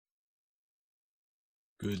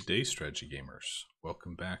Good day, strategy gamers.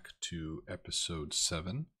 Welcome back to episode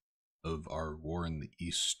 7 of our War in the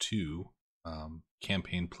East 2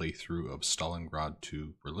 campaign playthrough of Stalingrad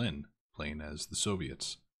to Berlin, playing as the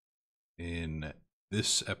Soviets. In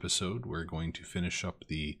this episode, we're going to finish up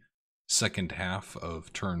the second half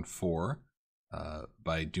of turn 4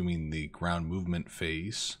 by doing the ground movement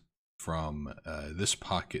phase from this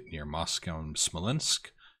pocket near Moscow and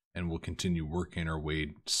Smolensk, and we'll continue working our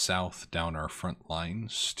way south down our front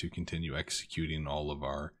lines to continue executing all of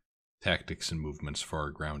our tactics and movements for our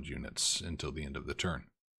ground units until the end of the turn.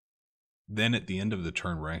 Then at the end of the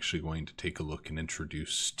turn, we're actually going to take a look and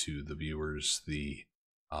introduce to the viewers the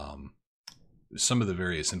some of the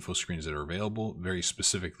various info screens that are available, very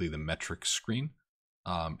specifically the metric screen.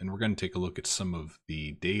 And we're going to take a look at some of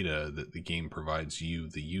the data that the game provides you,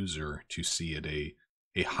 the user, to see at a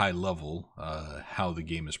high level how the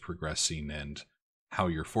game is progressing and how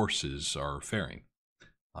your forces are faring.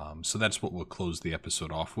 So that's what we'll close the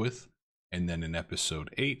episode off with. And then in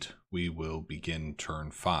episode 8, we will begin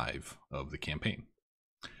turn 5 of the campaign.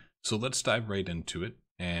 So let's dive right into it.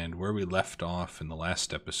 And where we left off in the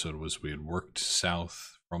last episode was we had worked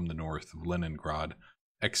south from the north of Leningrad,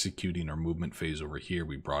 executing our movement phase over here.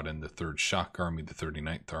 We brought in the 3rd Shock Army, the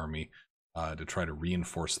 39th Army, to try to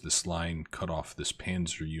reinforce this line, cut off this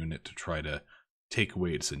panzer unit to try to take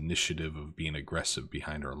away its initiative of being aggressive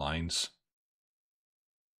behind our lines.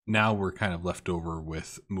 Now we're kind of left over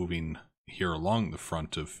with moving here along the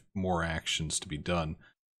front of more actions to be done.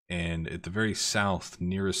 And at the very south,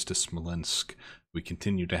 nearest to Smolensk, we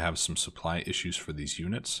continue to have some supply issues for these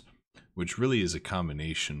units, which really is a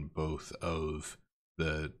combination both of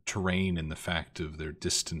the terrain and the fact of their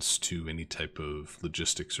distance to any type of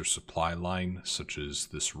logistics or supply line, such as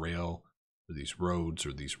this rail or these roads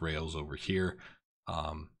or these rails over here.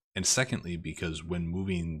 And secondly, because when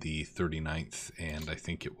moving the 39th and I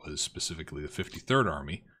think it was specifically the 53rd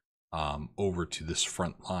Army over to this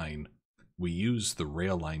front line, we use the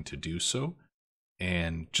rail line to do so.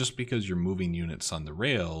 And just because you're moving units on the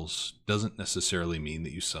rails doesn't necessarily mean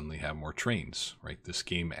that you suddenly have more trains, right? This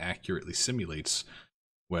game accurately simulates,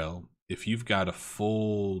 well, if you've got a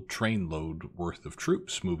full train load worth of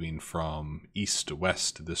troops moving from east to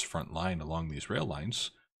west to this front line along these rail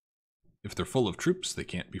lines, if they're full of troops, they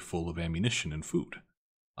can't be full of ammunition and food.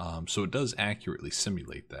 So it does accurately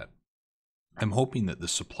simulate that. I'm hoping that the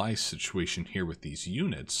supply situation here with these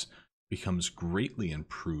units becomes greatly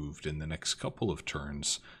improved in the next couple of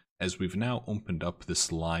turns, as we've now opened up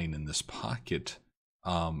this line in this pocket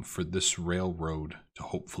for this railroad to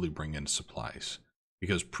hopefully bring in supplies.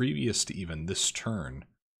 Because previous to even this turn,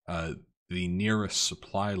 the nearest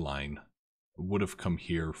supply line would have come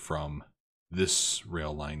here from this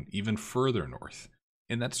rail line even further north.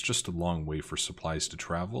 And that's just a long way for supplies to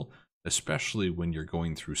travel, especially when you're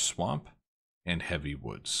going through swamp and heavy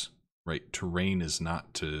woods. Right, terrain is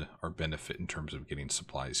not to our benefit in terms of getting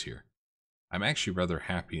supplies here. I'm actually rather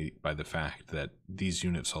happy by the fact that these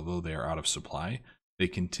units, although they are out of supply, they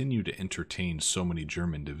continue to entertain so many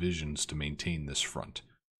German divisions to maintain this front.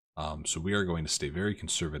 So we are going to stay very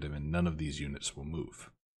conservative and none of these units will move.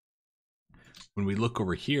 When we look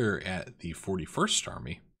over here at the 41st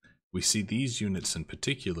Army, we see these units in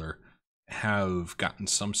particular have gotten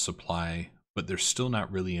some supply, but they're still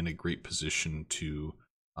not really in a great position to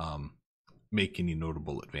make any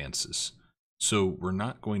notable advances. So we're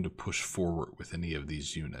not going to push forward with any of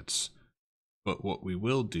these units. But what we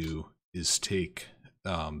will do is take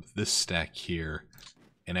this stack here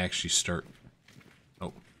and actually start...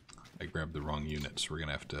 Oh, I grabbed the wrong unit, so we're going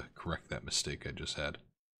to have to correct that mistake I just had.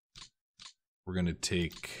 We're going to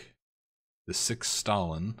take the 6th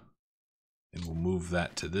Stalin and we'll move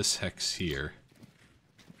that to this hex here.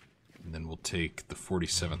 And then we'll take the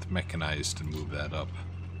 47th Mechanized and move that up.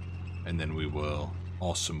 And then we will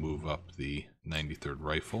also move up the 93rd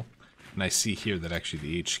Rifle. And I see here that actually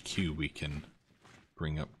the HQ we can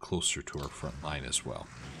bring up closer to our front line as well.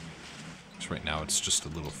 So right now it's just a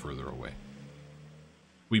little further away.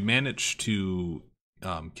 We managed to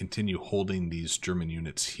continue holding these German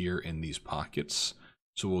units here in these pockets.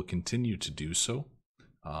 So we'll continue to do so.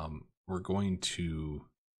 We're going to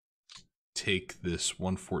take this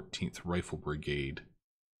 114th Rifle Brigade.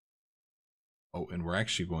 Oh, and we're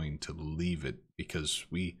actually going to leave it because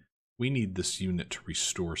we need this unit to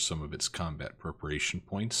restore some of its combat preparation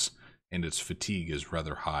points, and its fatigue is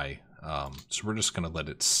rather high. So we're just going to let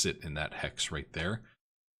it sit in that hex right there,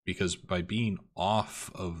 because by being off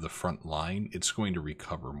of the front line, it's going to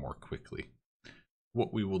recover more quickly.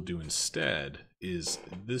 What we will do instead is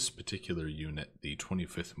this particular unit, the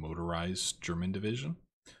 25th Motorized German Division.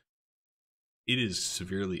 It is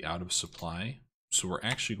severely out of supply, So we're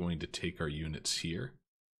actually going to take our units here,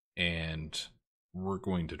 and we're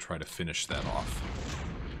going to try to finish that off.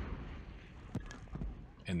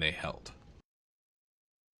 And they held.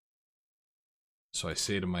 So I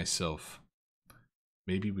say to myself,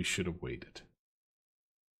 maybe we should have waited.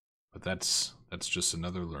 But that's just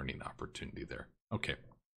another learning opportunity there. Okay.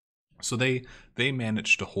 So they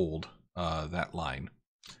managed to hold that line.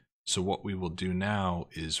 So what we will do now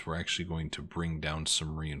is we're actually going to bring down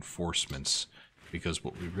some reinforcements, because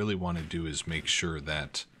what we really want to do is make sure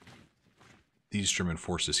that these German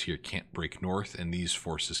forces here can't break north and these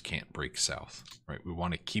forces can't break south, right? We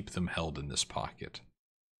want to keep them held in this pocket.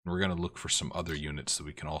 And we're going to look for some other units that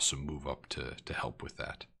we can also move up to help with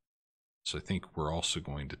that. So I think we're also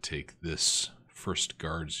going to take this 1st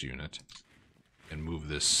Guards unit and move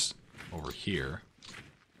this over here.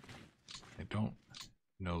 I don't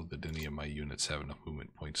know that any of my units have enough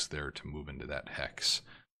movement points there to move into that hex.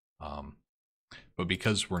 But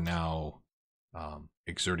because we're now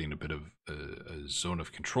exerting a bit of a zone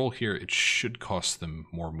of control here, it should cost them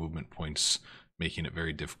more movement points, making it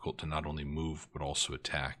very difficult to not only move but also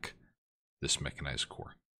attack this mechanized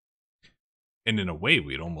corps. And in a way,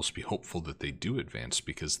 we'd almost be hopeful that they do advance,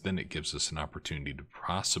 because then it gives us an opportunity to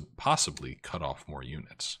possibly cut off more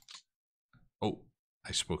units. Oh,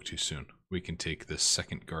 I spoke too soon. We can take this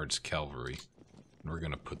 2nd Guards Cavalry, and we're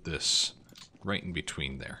going to put this right in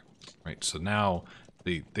between there. Right, so now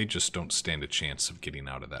they just don't stand a chance of getting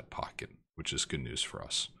out of that pocket, which is good news for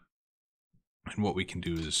us. And what we can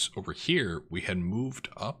do is, over here, we had moved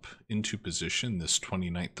up into position this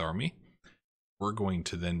 29th Army. We're going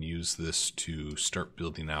to then use this to start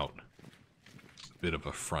building out a bit of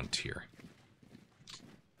a front here.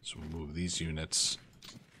 So we'll move these units.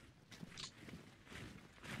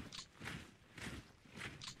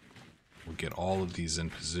 We'll get all of these in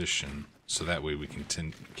position, so that way we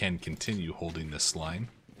can continue holding this line.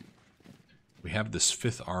 We have this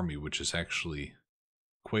 5th Army, which is actually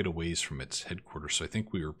quite a ways from its headquarters, so I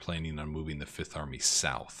think we were planning on moving the 5th Army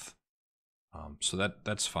south. So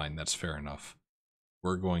that's fine, that's fair enough.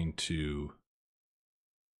 We're going to,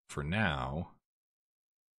 for now,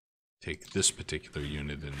 take this particular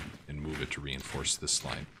unit and move it to reinforce this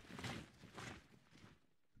line.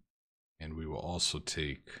 And we will also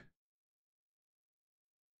take,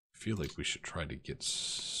 I feel like we should try to get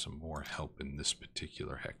some more help in this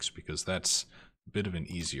particular hex, because that's a bit of an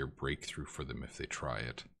easier breakthrough for them if they try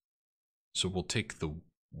it. So we'll take the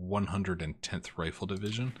 110th Rifle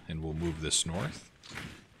Division and we'll move this north.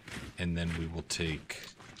 And then we will take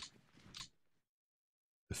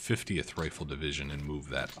the 50th Rifle Division and move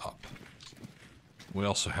that up. We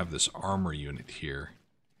also have this armor unit here,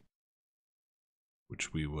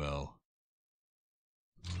 which we will,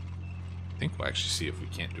 I think we'll actually see if we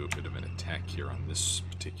can't do a bit of an attack here on this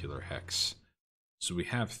particular hex. So we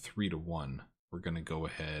have 3 to 1. We're going to go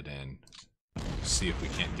ahead and see if we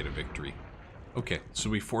can't get a victory. Okay, so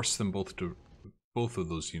we forced them both of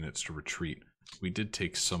those units to retreat. We did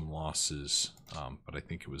take some losses, but I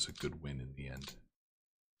think it was a good win in the end.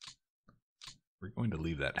 We're going to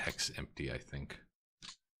leave that hex empty, I think.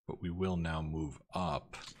 But we will now move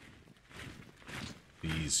up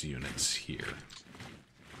these units here.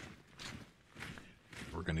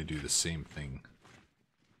 We're going to do the same thing.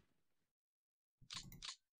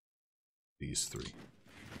 These 3.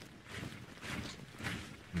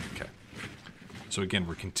 Okay. So again,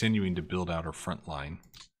 we're continuing to build out our front line.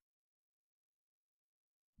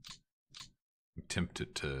 I'm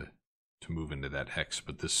tempted to move into that hex,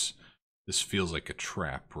 but this feels like a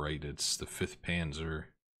trap, right? It's the 5th Panzer,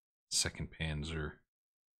 2nd Panzer,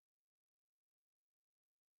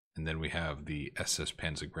 and then we have the SS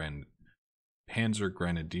Panzer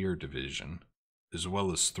Grenadier Division, as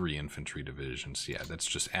well as 3 infantry divisions. Yeah, that's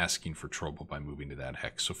just asking for trouble by moving to that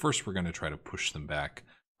hex. So first we're going to try to push them back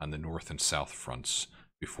on the north and south fronts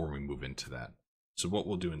before we move into that. So what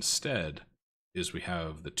we'll do instead is we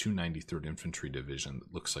have the 293rd Infantry Division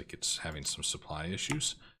that looks like it's having some supply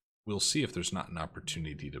issues. We'll see if there's not an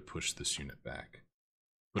opportunity to push this unit back.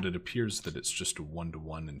 But it appears that it's just a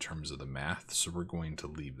 1-to-1 in terms of the math, so we're going to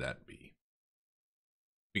leave that be.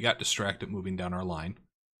 We got distracted moving down our line.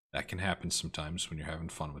 That can happen sometimes when you're having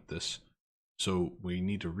fun with this. So we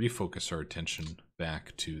need to refocus our attention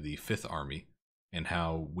back to the 5th Army and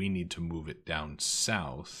how we need to move it down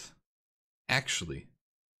south. Actually,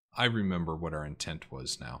 I remember what our intent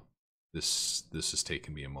was now. This has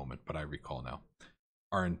taken me a moment, but I recall now.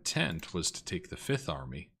 Our intent was to take the 5th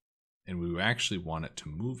Army, and we actually wanted to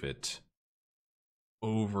move it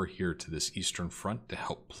over here to this eastern front to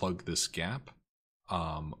help plug this gap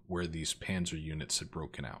where these panzer units had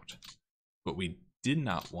broken out. But we did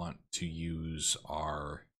not want to use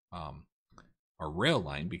our rail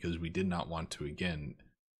line because we did not want to, again,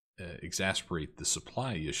 exasperate the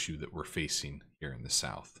supply issue that we're facing here in the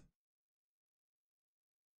south.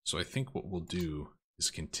 So I think what we'll do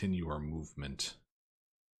is continue our movement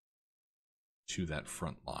to that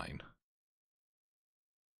front line.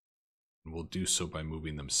 And we'll do so by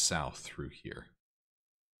moving them south through here.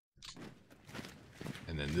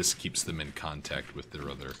 And then this keeps them in contact with their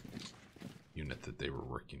other unit that they were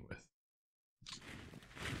working with.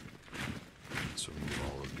 So move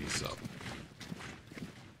all of these up.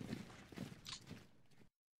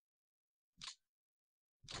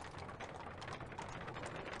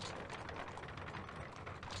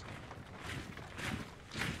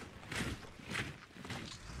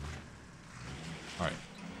 Alright,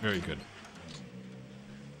 very good.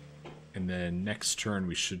 And then next turn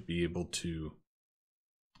we should be able to,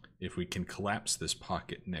 if we can collapse this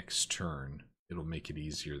pocket next turn, it'll make it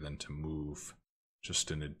easier then to move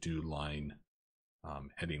just in a due line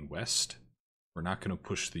heading west. We're not going to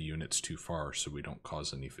push the units too far so we don't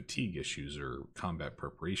cause any fatigue issues or combat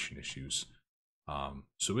preparation issues.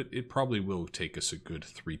 So it probably will take us a good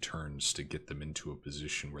 3 turns to get them into a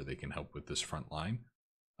position where they can help with this front line.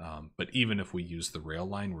 But even if we use the rail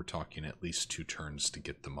line, we're talking at least 2 turns to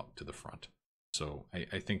get them up to the front. So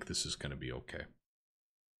I think this is going to be okay.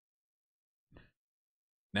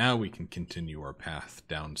 Now we can continue our path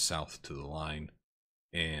down south to the line,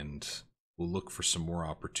 and we'll look for some more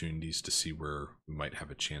opportunities to see where we might have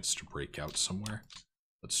a chance to break out somewhere.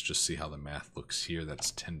 Let's just see how the math looks here.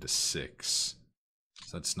 That's 10-6. So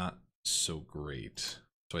that's not so great.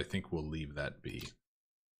 So I think we'll leave that be.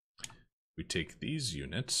 We take these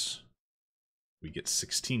units, we get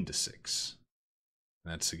 16-6.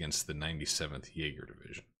 That's against the 97th Jaeger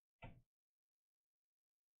Division.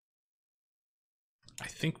 I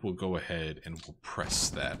think we'll go ahead and we'll press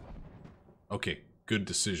that. Okay, good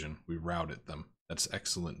decision. We routed them. That's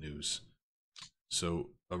excellent news. So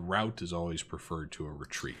a rout is always preferred to a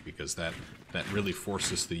retreat because that really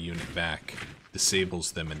forces the unit back,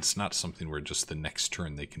 disables them, and it's not something where just the next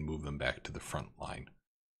turn they can move them back to the front line.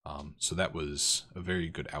 So that was a very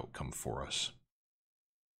good outcome for us.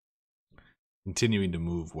 Continuing to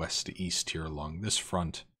move west to east here along this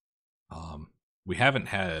front. We haven't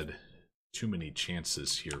had too many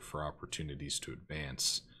chances here for opportunities to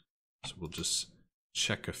advance. So we'll just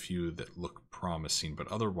check a few that look promising, but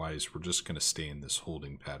otherwise we're just going to stay in this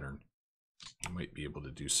holding pattern. We might be able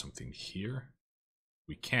to do something here.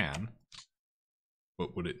 We can,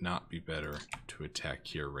 but would it not be better to attack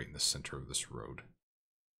here right in the center of this road?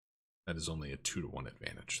 That is only a 2-to-1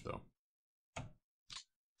 advantage though.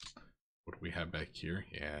 What do we have back here?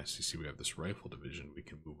 Yeah, so you see we have this rifle division. We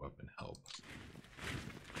can move up and help.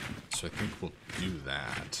 So I think we'll do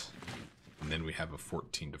that. And then we have a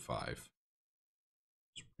 14-5.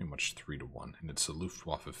 It's pretty much 3-to-1. And it's a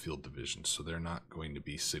Luftwaffe field division, so they're not going to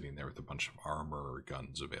be sitting there with a bunch of armor or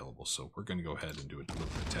guns available. So we're going to go ahead and do a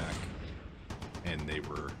deliberate attack. And they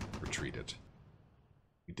were retreated.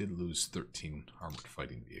 We did lose 13 armored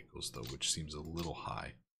fighting vehicles, though, which seems a little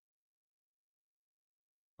high.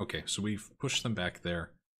 Okay, so we've pushed them back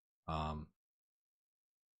there. And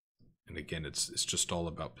again, it's just all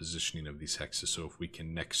about positioning of these hexes. So if we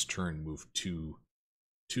can next turn move two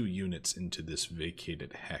units into this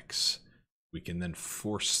vacated hex, we can then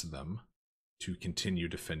force them to continue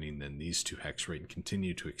defending then these 2 hex, right, and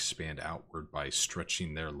continue to expand outward by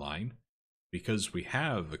stretching their line. Because we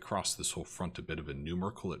have across this whole front a bit of a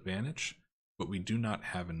numerical advantage, but we do not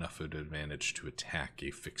have enough of an advantage to attack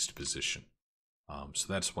a fixed position.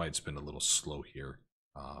 So that's why it's been a little slow here,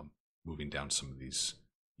 moving down some of these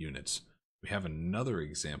units. We have another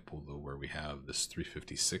example though where we have this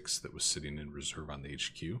 356 that was sitting in reserve on the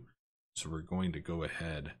HQ. So we're going to go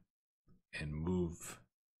ahead and move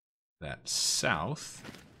that south,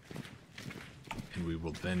 and we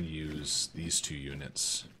will then use these 2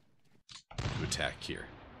 units to attack here.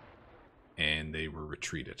 And they were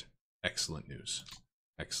retreated. Excellent news.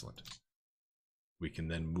 Excellent. We can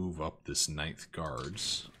then move up this 9th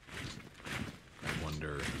Guards. I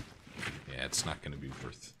wonder, yeah, it's not going to be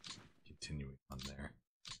worth continuing on there.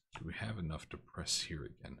 Do we have enough to press here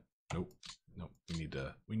again? Nope. Nope.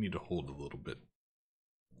 We need to hold a little bit.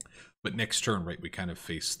 But next turn, right, we kind of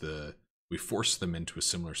we force them into a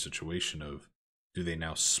similar situation of, do they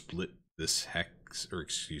now split this hex, or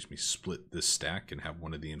excuse me, split this stack and have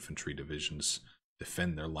one of the infantry divisions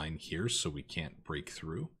defend their line here so we can't break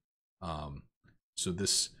through? So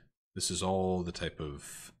this is all the type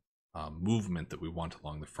of movement that we want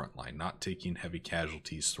along the front line, not taking heavy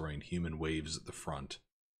casualties, throwing human waves at the front,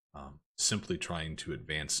 simply trying to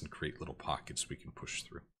advance and create little pockets we can push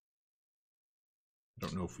through. I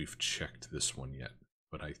don't know if we've checked this one yet,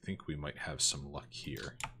 but I think we might have some luck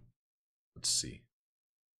here. Let's see.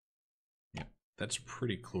 Yeah, that's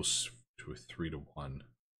pretty close to a 3-to-1.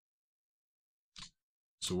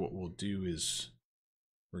 So what we'll do is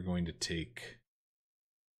we're going to take...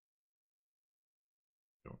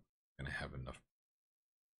 I don't going to have enough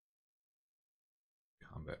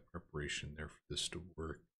combat preparation there for this to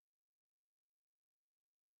work.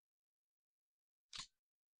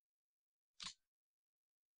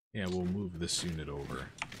 Yeah, we'll move this unit over.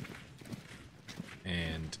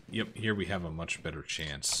 And, yep, here we have a much better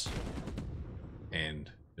chance.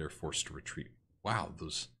 And they're forced to retreat. Wow,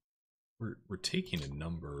 those... We're taking a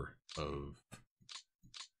number of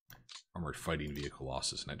armored fighting vehicle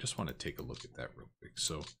losses, and I just want to take a look at that real quick.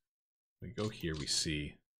 So, we go here, we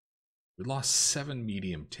see we lost 7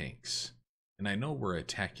 medium tanks. And I know we're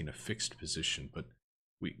attacking a fixed position, but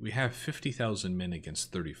we have 50,000 men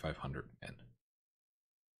against 3,500 men.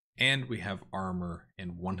 And we have armor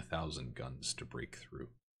and 1,000 guns to break through.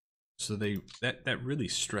 So that really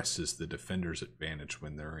stresses the defender's advantage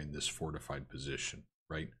when they're in this fortified position,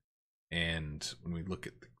 right? And when we look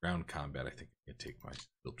at the ground combat, I think I can take my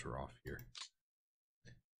filter off here.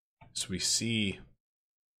 So we see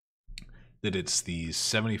that it's these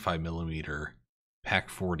 75mm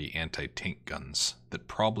PaK-40 anti-tank guns that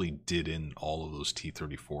probably did in all of those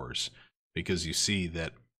T-34s, because you see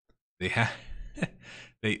that they had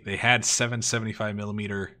they had 7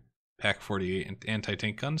 75mm PaK-40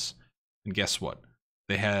 anti-tank guns, and guess what?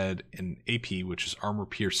 They had an AP, which is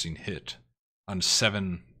armor-piercing hit, on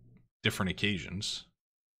 7 different occasions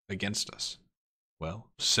against us. Well,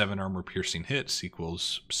 7 armor-piercing hits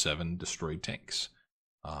equals 7 destroyed tanks.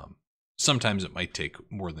 Sometimes it might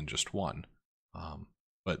take more than just one.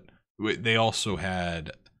 But they also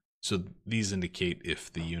had... So these indicate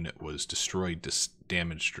if the unit was destroyed,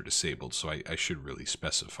 damaged, or disabled. So I should really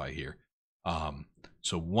specify here.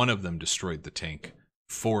 So one of them destroyed the tank.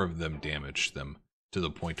 4 of them damaged them to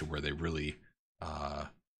the point to where they really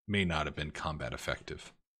may not have been combat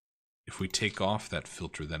effective. If we take off that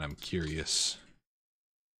filter, then I'm curious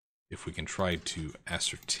if we can try to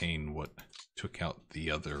ascertain what took out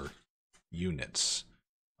the other units.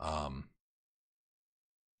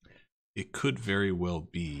 It could very well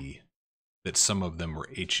be that some of them were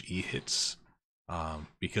HE hits,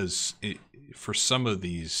 because for some of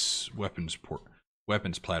these weapons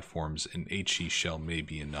platforms, an HE shell may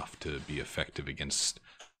be enough to be effective against,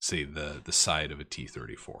 say, the side of a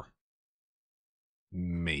T-34.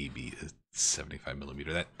 Maybe a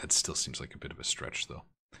 75mm. That still seems like a bit of a stretch, though.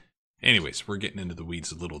 Anyways, we're getting into the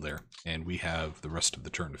weeds a little there, and we have the rest of the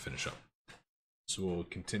turn to finish up. So we'll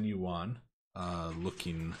continue on,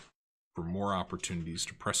 looking for more opportunities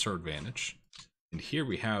to press our advantage. And here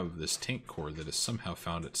we have this tank corps that has somehow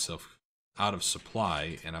found itself out of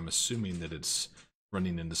supply, and I'm assuming that it's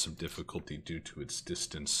running into some difficulty due to its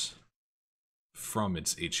distance from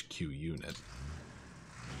its HQ unit.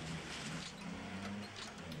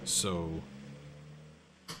 So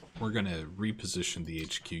we're going to reposition the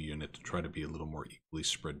HQ unit to try to be a little more equally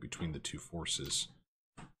spread between the two forces.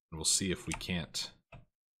 And we'll see if we can't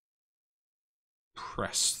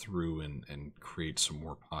press through and create some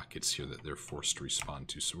more pockets here that they're forced to respond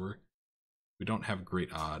to. So we don't have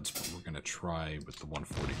great odds, but we're going to try with the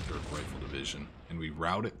 143rd Rifle Division. And we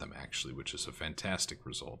routed them, actually, which is a fantastic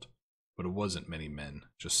result. But it wasn't many men,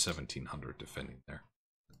 just 1,700 defending there.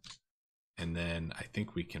 And then I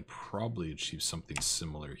think we can probably achieve something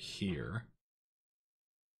similar here.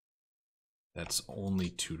 That's only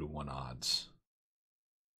 2-to-1 odds.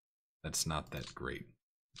 That's not that great.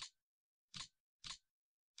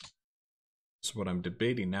 So what I'm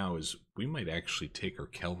debating now is we might actually take our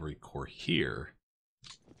cavalry corps here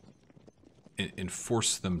and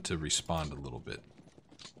force them to respond a little bit.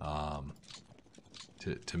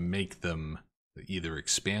 To make them either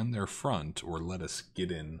expand their front or let us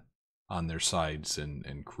get in on their sides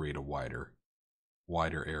and create a wider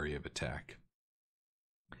area of attack.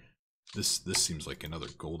 This seems like another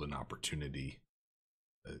golden opportunity.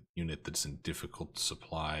 A unit that's in difficult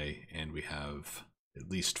supply, and we have at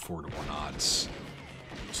least 4-to-1 odds.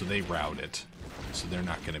 So they rout it. So they're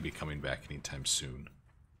not going to be coming back anytime soon.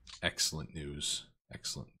 Excellent news.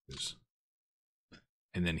 Excellent news.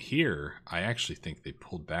 And then here, I actually think they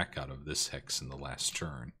pulled back out of this hex in the last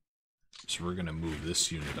turn. So we're going to move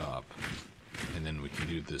this unit up. And then we can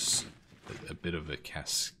do this, a bit of a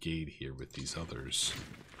cascade here with these others.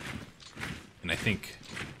 And I think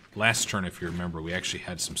last turn, if you remember, we actually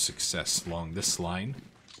had some success along this line,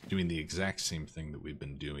 doing the exact same thing that we've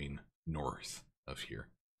been doing north of here.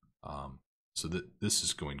 So this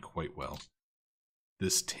is going quite well.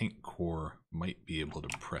 This tank corps might be able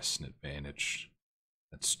to press an advantage.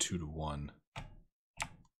 That's 2-1.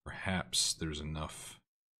 Perhaps there's enough.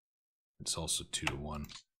 It's also 2-1.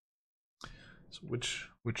 So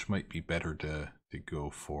which might be better to go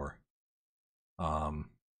for? I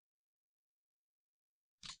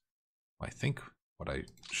think what I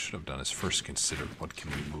should have done is first consider what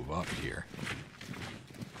can we move up here.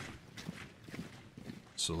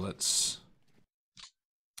 So let's...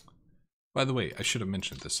 By the way, I should have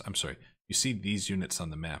mentioned this. I'm sorry. You see these units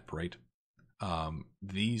on the map, right?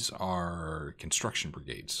 These are construction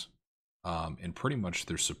brigades. And pretty much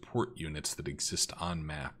they're support units that exist on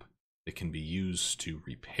map that can be used to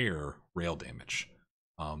repair rail damage.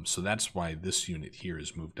 So that's why this unit here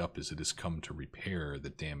is moved up, as it has come to repair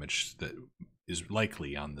the damage that is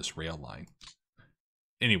likely on this rail line.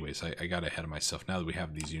 Anyways, I got ahead of myself. Now that we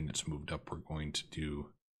have these units moved up, we're going to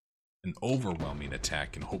do an overwhelming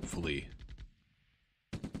attack and hopefully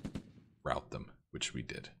rout them, which we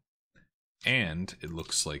did. And it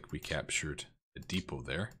looks like we captured a depot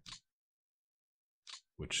there,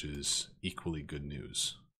 which is equally good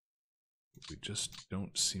news. We just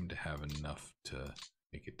don't seem to have enough to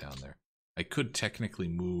make it down there. I could technically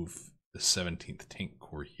move the 17th Tank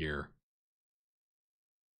Corps here,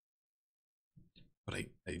 but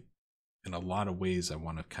I in a lot of ways I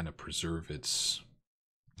want to kind of preserve its...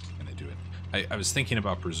 I'm going to do it. I was thinking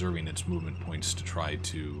about preserving its movement points to try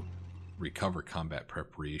to recover combat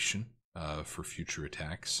preparation for future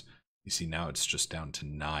attacks. You see now it's just down to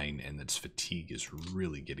 9, and its fatigue is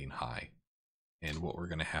really getting high. And what we're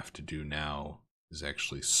going to have to do now is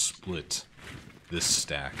actually split this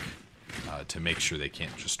stack to make sure they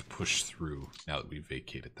can't just push through now that we've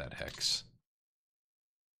vacated that hex.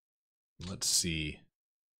 Let's see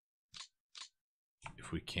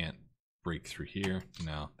if we can't break through here.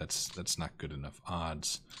 No, that's not good enough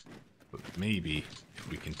odds. But maybe if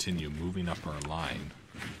we continue moving up our line,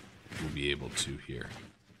 we'll be able to here.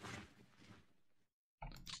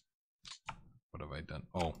 What have I done?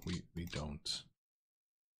 Oh, we don't.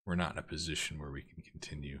 We're not in a position where we can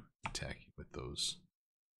continue attacking with those.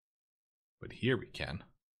 But here we can.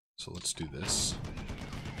 So let's do this.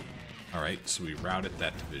 Alright, so we routed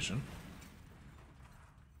that division.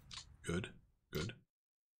 Good, good.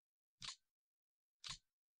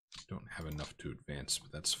 Don't have enough to advance,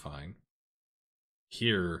 but that's fine.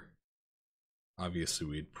 Here, obviously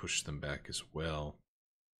we'd push them back as well.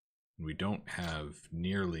 We don't have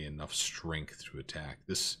nearly enough strength to attack.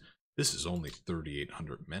 This is only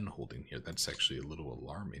 3,800 men holding here. That's actually a little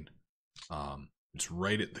alarming. It's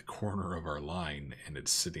right at the corner of our line, and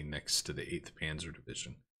it's sitting next to the 8th Panzer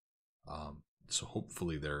Division. So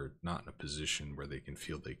hopefully they're not in a position where they can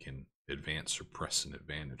feel they can advance or press an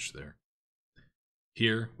advantage there.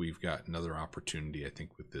 Here, we've got another opportunity, I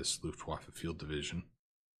think, with this Luftwaffe Field Division.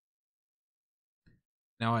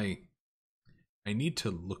 Now, I need to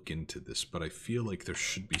look into this, but I feel like there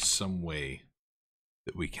should be some way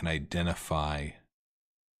that we can identify.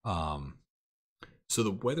 So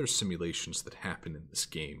the weather simulations that happen in this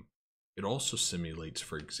game, it also simulates,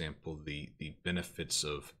 for example, the benefits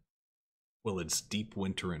of, well, it's deep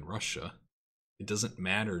winter in Russia. It doesn't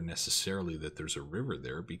matter necessarily that there's a river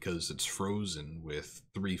there because it's frozen with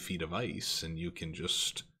 3 feet of ice and you can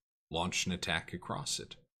just launch an attack across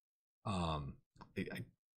it.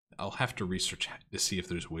 I'll have to research to see if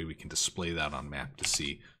there's a way we can display that on map to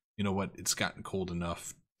see, you know what, it's gotten cold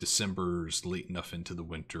enough, December's late enough into the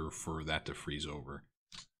winter for that to freeze over.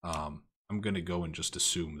 I'm going to go and just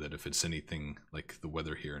assume that if it's anything like the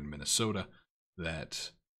weather here in Minnesota, that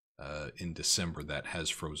in December that has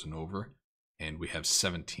frozen over. And we have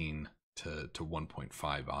 17 to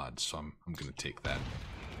 1.5 odds, so I'm going to take that.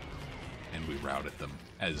 And we routed them,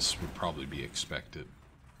 as would probably be expected.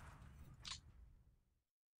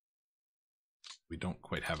 We don't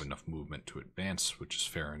quite have enough movement to advance, which is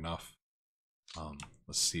fair enough.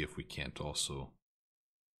 Let's see if we can't also...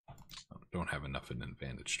 don't have enough of an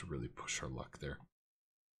advantage to really push our luck there.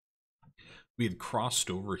 We had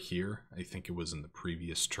crossed over here, I think it was in the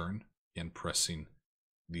previous turn, again pressing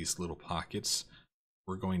these little pockets.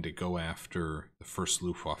 We're going to go after the 1st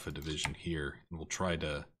Luftwaffe Division here, and we'll try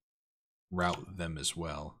to rout them as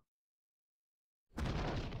well.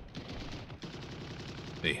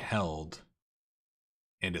 They held,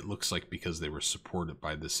 and it looks like because they were supported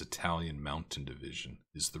by this Italian Mountain Division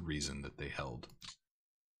is the reason that they held.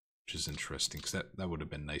 Which is interesting, because that would have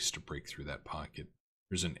been nice to break through that pocket.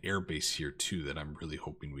 There's an air base here too that I'm really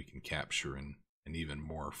hoping we can capture, and even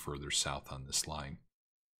more further south on this line.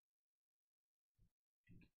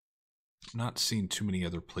 Not seeing too many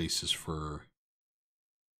other places for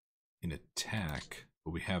in attack,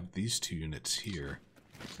 but we have these 2 units here.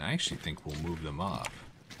 And I actually think we'll move them up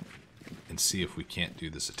and see if we can't do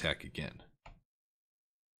this attack again.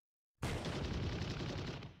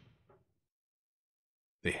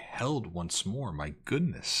 They held once more, my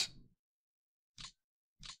goodness.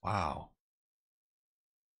 Wow.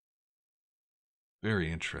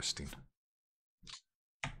 Very interesting.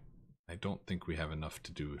 I don't think we have enough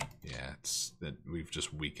to do. Yeah, it's that we've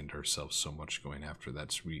just weakened ourselves so much going after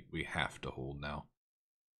that, so we have to hold now.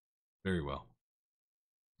 Very well.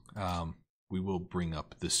 We will bring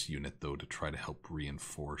up this unit, though, to try to help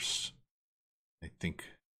reinforce. I think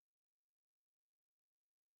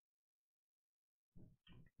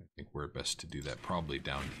we're best to do that probably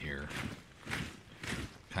down here.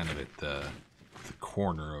 Kind of at the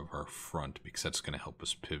corner of our front, because that's going to help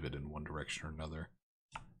us pivot in one direction or another.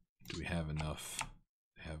 Do we have enough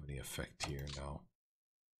to have any effect here? No.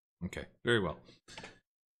 Okay, very well.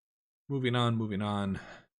 Moving on, moving on.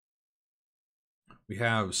 We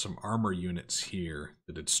have some armor units here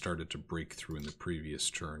that had started to break through in the previous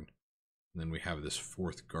turn. And then we have this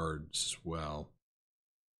 4th Guards as well.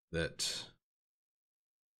 That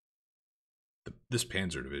this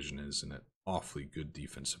Panzer Division is in an awfully good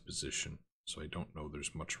defensive position. So I don't know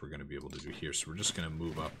there's much we're going to be able to do here. So we're just going to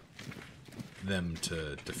move up them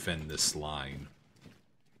to defend this line.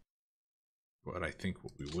 But I think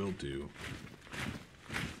what we will do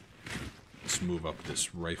is move up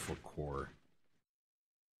this Rifle Corps.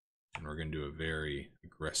 And we're going to do a very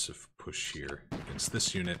aggressive push here against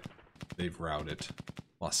this unit. They've routed.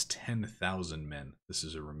 Lost 10,000 men. This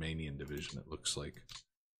is a Romanian division, it looks like.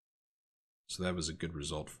 So that was a good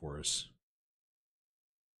result for us.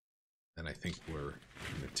 And I think we're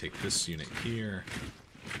going to take this unit here.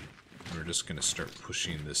 And we're just going to start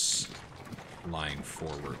pushing this line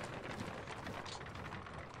forward.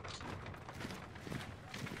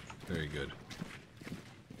 Very good.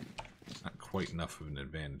 Not quite enough of an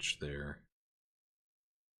advantage there.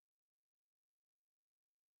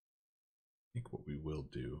 I think what we will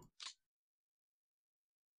do,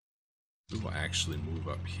 we will actually move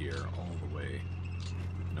up here all the way.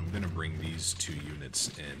 And I'm going to bring these 2 units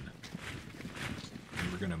in.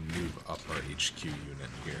 And we're going to move up our HQ unit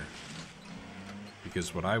here.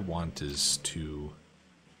 Because what I want is to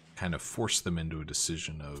kind of force them into a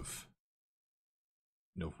decision of,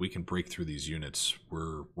 you know, if we can break through these units,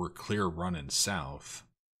 we're clear running south.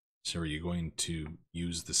 So are you going to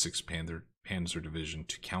use the 6th Panzer Division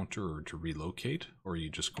to counter or to relocate? Or are you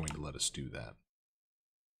just going to let us do that?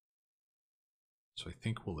 So I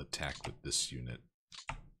think we'll attack with this unit.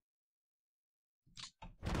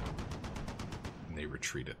 And they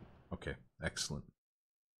retreated. Okay, excellent.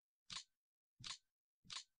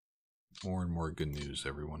 More and more good news,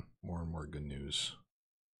 everyone. More and more good news.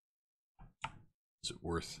 Is it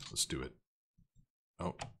worth? Let's do it.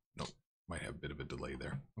 Oh, no. Might have a bit of a delay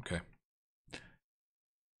there. Okay.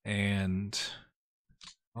 And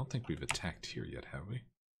I don't think we've attacked here yet, have we?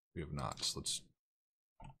 We have not. So let's...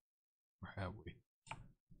 Or have we?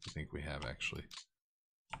 I think we have, actually.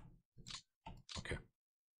 Okay.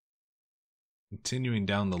 Continuing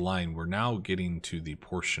down the line, we're now getting to the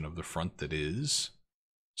portion of the front that is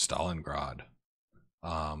Stalingrad.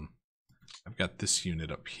 I've got this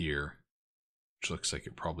unit up here, which looks like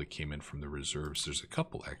it probably came in from the reserves. There's a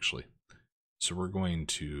couple, actually. So we're going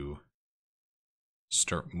to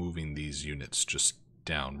start moving these units just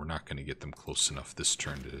down. We're not going to get them close enough this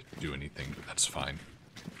turn to do anything, but that's fine.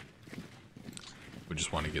 We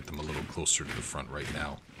just want to get them a little closer to the front right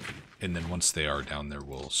now. And then once they are down there,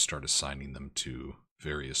 we'll start assigning them to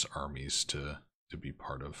various armies to be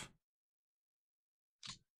part of.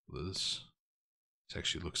 This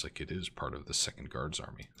actually looks like it is part of the 2nd Guards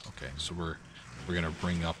Army. Okay, so we're going to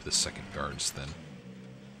bring up the 2nd Guards then.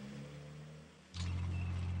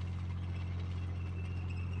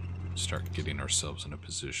 Start getting ourselves in a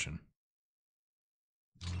position.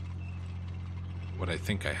 What I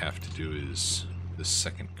think I have to do is the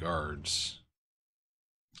 2nd Guards.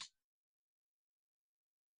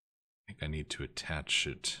 I think I need to attach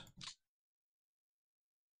it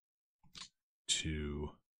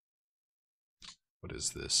to, what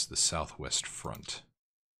is this? The southwest front.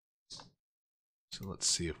 So let's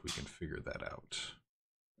see if we can figure that out.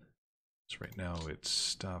 So right now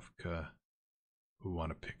it's Stavka. We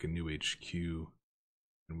want to pick a new HQ,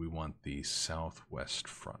 and we want the southwest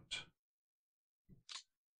front.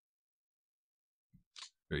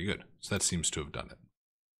 Very good. So that seems to have done it.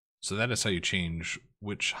 So that is how you change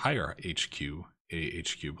which higher HQ a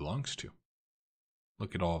HQ belongs to.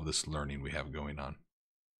 Look at all of this learning we have going on.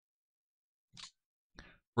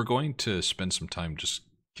 We're going to spend some time just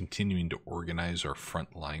continuing to organize our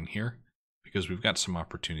front line here, because we've got some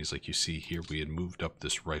opportunities. Like you see here, we had moved up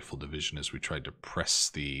this rifle division as we tried to press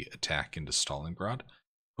the attack into Stalingrad.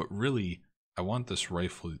 But really, I want this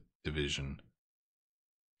rifle division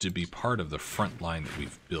to be part of the front line that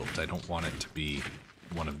we've built. I don't want it to be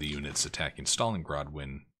one of the units attacking Stalingrad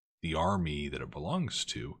when the army that it belongs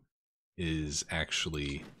to is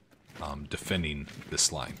actually defending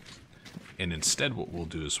this line. And instead what we'll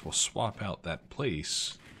do is we'll swap out that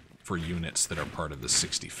place for units that are part of the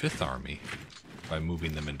 65th Army by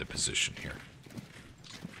moving them into position here.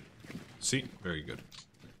 See? Very good.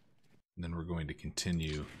 And then we're going to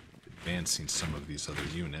continue advancing some of these other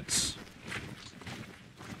units.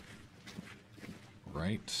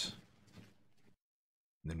 Right.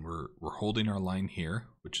 And then we're holding our line here,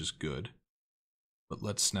 which is good. But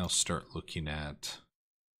let's now start looking at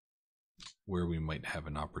where we might have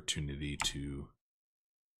an opportunity to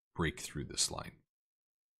break through this line.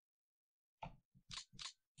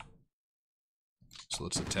 So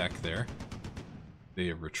let's attack there. They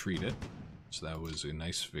have retreated, so that was a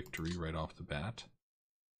nice victory right off the bat.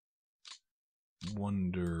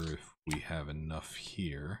 Wonder if we have enough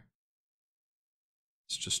here.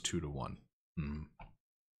 It's just 2 to 1. I'm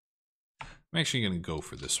actually going to go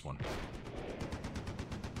for this one.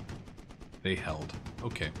 They held.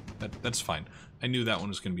 Okay, that's fine. I knew that one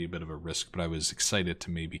was going to be a bit of a risk, but I was excited to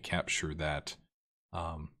maybe capture that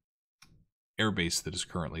airbase that is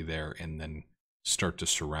currently there and then start to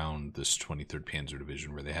surround this 23rd Panzer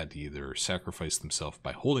Division, where they had to either sacrifice themselves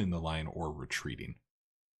by holding the line or retreating,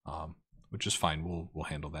 which is fine. We'll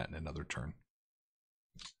handle that in another turn.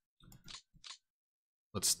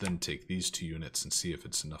 Let's then take these 2 units and see if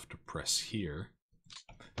it's enough to press here.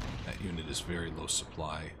 That unit is very low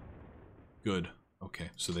supply. Good. Okay,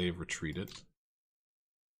 so they have retreated.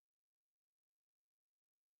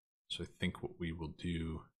 So I think what we will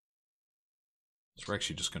do is we're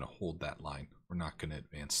actually just going to hold that line. We're not going to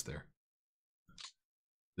advance there.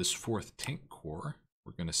 This 4th Tank Corps,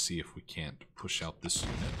 we're going to see if we can't push out this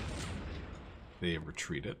unit. They have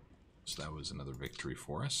retreated, so that was another victory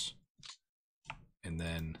for us. And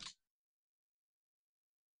then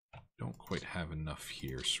don't quite have enough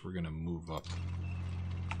here, so we're going to move up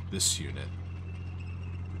this unit,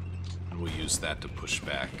 and we'll use that to push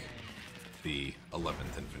back the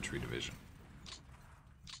 11th Infantry Division.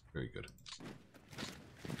 Very good.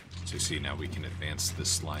 So you see now we can advance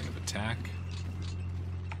this line of attack.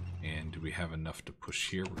 And do we have enough to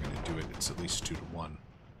push here? We're going to do it. It's at least 2 to 1.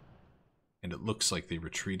 And it looks like they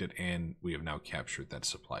retreated, and we have now captured that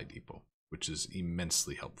supply depot, which is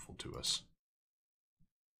immensely helpful to us.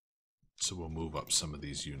 So we'll move up some of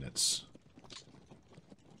these units.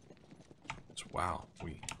 So, wow,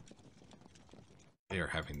 they are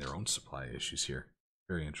having their own supply issues here.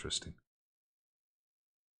 Very interesting.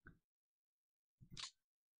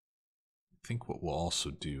 I think what we'll also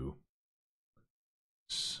do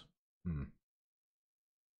is,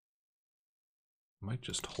 might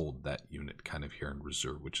just hold that unit kind of here in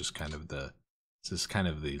reserve, which is kind of the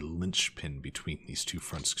linchpin between these two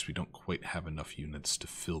fronts, because we don't quite have enough units to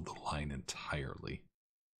fill the line entirely,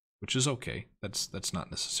 which is okay. That's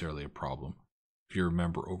not necessarily a problem. If you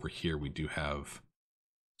remember, over here we do have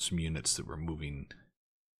some units that were moving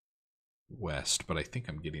west, but I think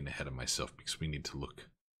I'm getting ahead of myself because we need to look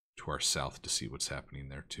to our south to see what's happening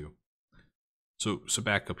there too. So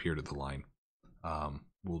back up here to the line.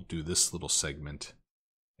 We'll do this little segment,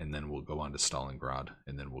 and then we'll go on to Stalingrad,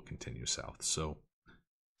 and then we'll continue south. So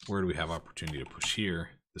where do we have opportunity to push here?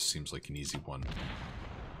 This seems like an easy one.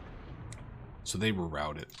 So they were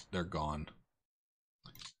routed. They're gone.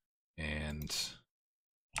 And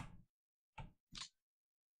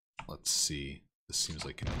let's see. This seems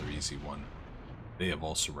like another easy one. They have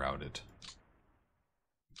also routed.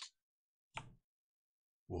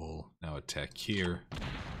 We'll now attack here.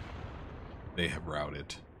 They have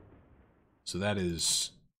routed. So that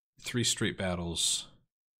is 3 straight battles,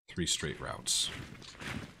 3 straight routes.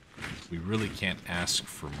 We really can't ask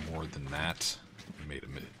for more than that. I made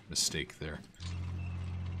a mistake there.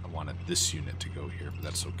 I wanted this unit to go here, but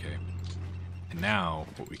that's okay. And now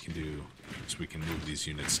what we can do is we can move these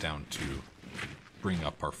units down to bring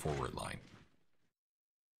up our forward line.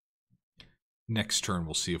 Next turn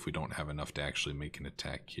we'll see if we don't have enough to actually make an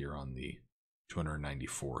attack here on the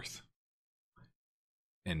 294th.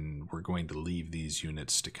 And we're going to leave these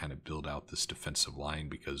units to kind of build out this defensive line,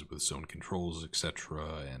 because with zone controls,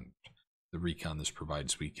 etc., and the recon this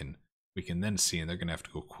provides, we can then see, and they're going to have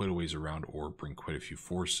to go quite a ways around or bring quite a few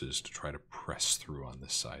forces to try to press through on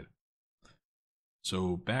this side.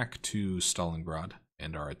 So back to Stalingrad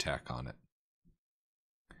and our attack on it.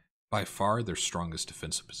 By far, their strongest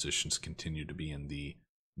defensive positions continue to be in the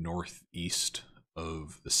northeast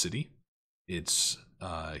of the city. It's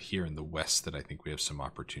here in the west that I think we have some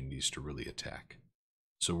opportunities to really attack.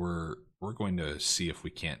 So we're going to see if we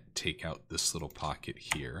can't take out this little pocket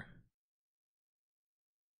here.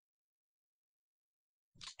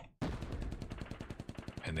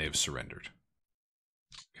 And they've surrendered.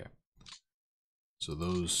 Okay. So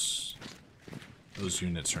those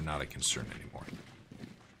units are not a concern anymore.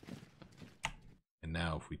 And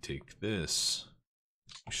now if we take this,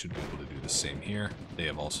 we should be able to do the same here. They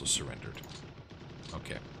have also surrendered.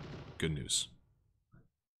 Okay, good news.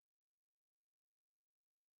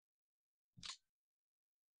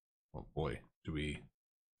 Oh boy,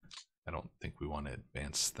 I don't think we want to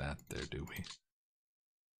advance that there, do we?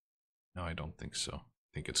 No, I don't think so.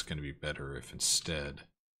 I think it's going to be better if instead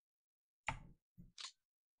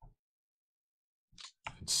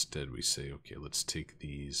we say, okay, let's take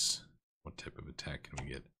these. What type of attack can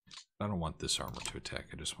we get? I don't want this armor to attack,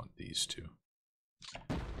 I just want these two.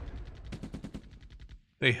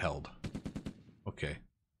 They held. Okay.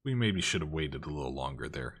 We maybe should have waited a little longer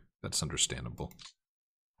there. That's understandable.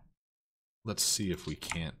 Let's see if we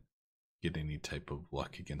can't get any type of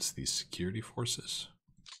luck against these security forces.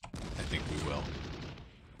 I think we will.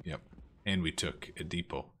 Yep. And we took a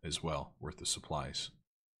depot as well, worth of supplies.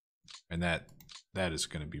 And that is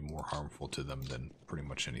going to be more harmful to them than pretty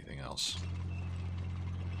much anything else.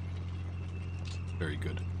 Very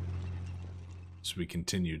good. So we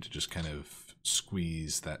continue to just kind of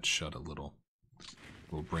squeeze that shut a little.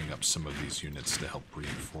 We'll bring up some of these units to help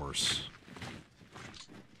reinforce.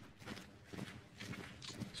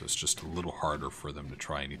 So it's just a little harder for them to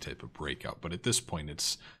try any type of breakout. But at this point,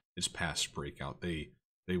 it's past breakout. They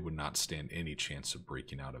would not stand any chance of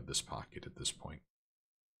breaking out of this pocket at this point.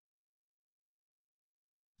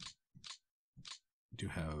 We do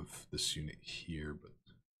have this unit here, but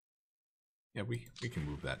yeah, we can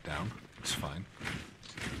move that down. It's fine.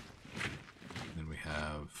 And then we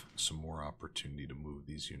have some more opportunity to move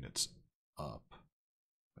these units up.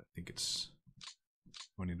 But I think it's...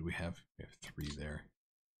 How many do we have? We have 3 there.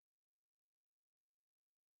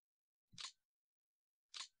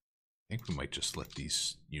 I think we might just let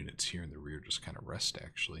these units here in the rear just kind of rest,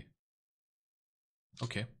 actually.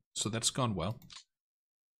 Okay, so that's gone well.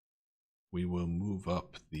 We will move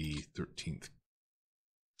up the 13th.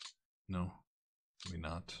 No, maybe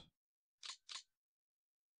not.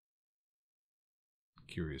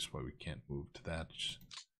 Curious why we can't move to that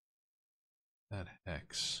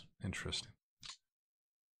hex. Interesting.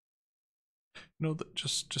 No,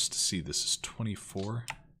 just to see, this is 24.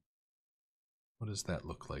 What does that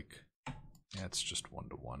look like? Yeah, it's just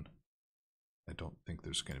 1-to-1. I don't think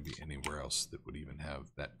there's going to be anywhere else that would even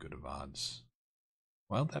have that good of odds.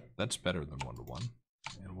 Well, that's better than 1-to-1.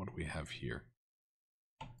 And what do we have here?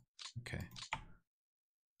 Okay.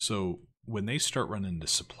 So when they start running into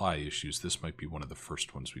supply issues, this might be one of the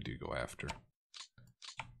first ones we do go after.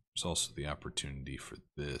 There's also the opportunity for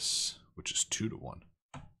this, which is 2-to-1.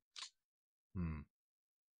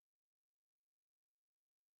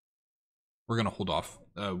 We're going to hold off.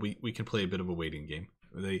 We can play a bit of a waiting game.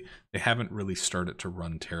 They haven't really started to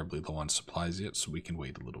run terribly low on supplies yet, so we can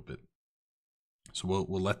wait a little bit. So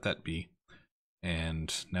we'll let that be.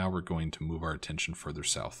 And now we're going to move our attention further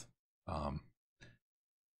south. And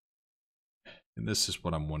this is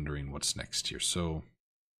what I'm wondering what's next here. So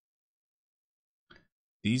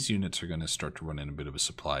these units are going to start to run into a bit of a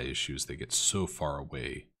supply issue as they get so far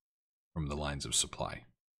away from the lines of supply.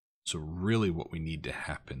 So really what we need to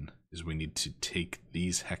happen is we need to take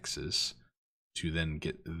these hexes to then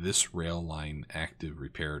get this rail line active,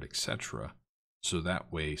 repaired, etc. So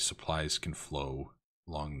that way supplies can flow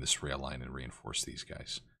along this rail line and reinforce these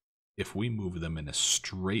guys. If we move them in a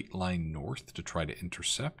straight line north to try to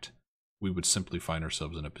intercept, we would simply find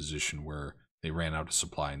ourselves in a position where they ran out of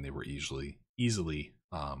supply and they were easily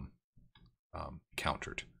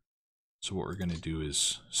countered. So what we're going to do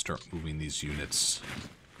is start moving these units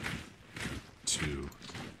to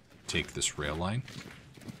take this rail line,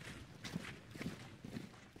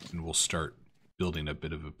 and we'll start building a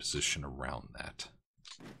bit of a position around that,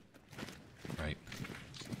 right?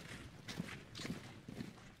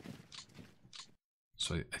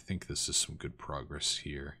 So I think this is some good progress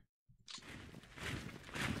here.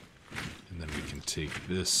 And then we can take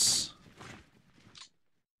this.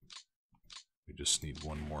 We just need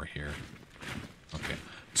one more here. Okay,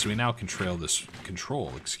 so we now control this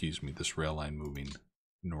rail line moving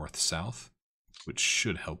north-south, which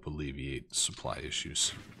should help alleviate supply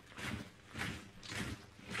issues.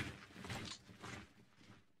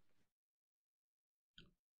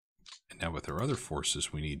 And now with our other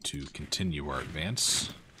forces, we need to continue our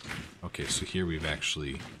advance. Okay, so here we've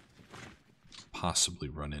actually possibly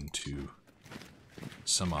run into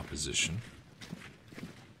some opposition.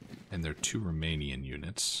 And there are 2 Romanian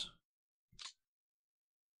units.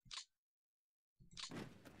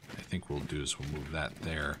 I think what we'll do is we'll move that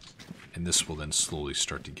there, and this will then slowly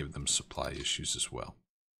start to give them supply issues as well.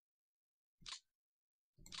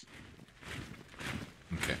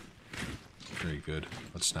 Okay, very good.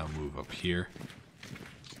 Let's now move up here.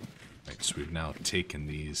 Right, so we've now taken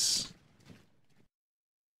these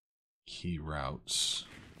key routes.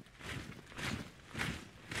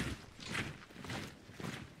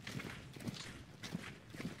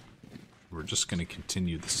 We're just going to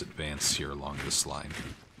continue this advance here along this line.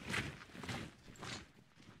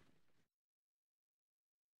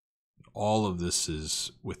 All of this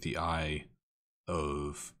is with the eye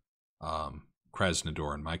of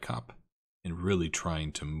Krasnodar and Mykop, and really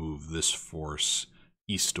trying to move this force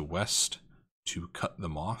east to west to cut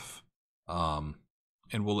them off. And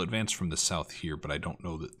we'll advance from the south here, but I don't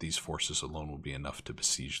know that these forces alone will be enough to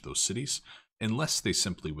besiege those cities, unless they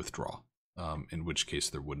simply withdraw, in which case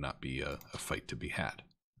there would not be a fight to be had.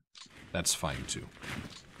 That's fine too.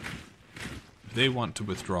 If they want to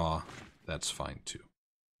withdraw, that's fine too.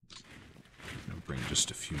 I'm going to bring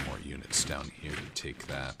just a few more units down here to take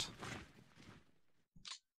that.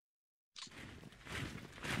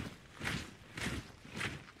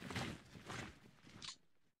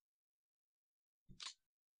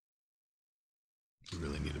 We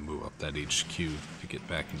really need to move up that HQ to get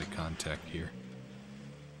back into contact here.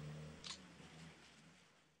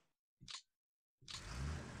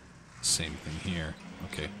 Same thing here.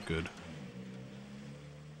 Okay, good.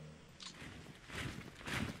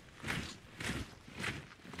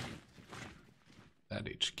 That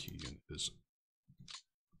HQ unit is...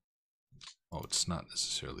 Oh, it's not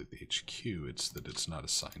necessarily the HQ, it's that it's not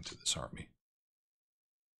assigned to this army.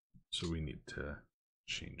 So we need to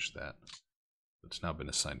change that. It's now been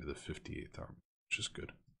assigned to the 58th Army, which is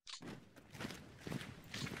good.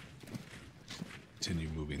 Continue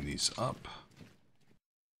moving these up.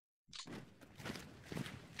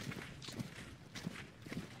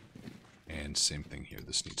 And same thing here,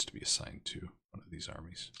 this needs to be assigned to one of these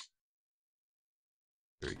armies.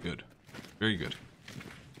 Very good. Very good.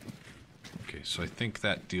 Okay, so I think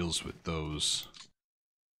that deals with those.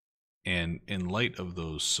 And in light of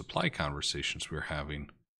those supply conversations we're having,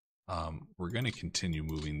 we're going to continue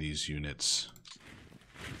moving these units,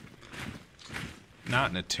 not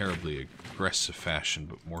in a terribly aggressive fashion,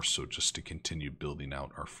 but more so just to continue building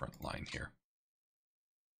out our front line here.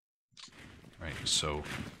 Right, so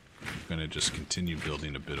we're going to just continue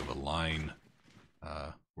building a bit of a line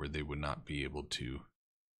where they would not be able to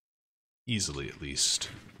easily, at least,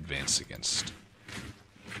 advance against.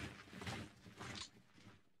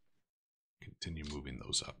 Continue moving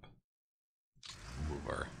those up. Move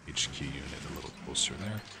our HQ unit a little closer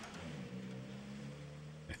there.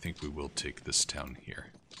 I think we will take this town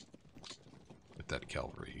here with that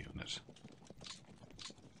cavalry unit.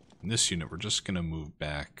 In this unit, we're just going to move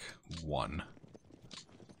back 1,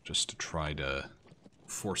 just to try to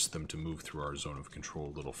force them to move through our zone of control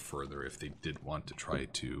a little further if they did want to try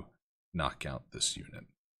to knock out this unit.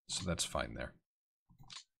 So that's fine there.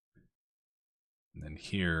 And then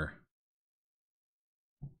here,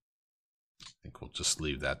 I think we'll just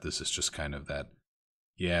leave that. This is just kind of that,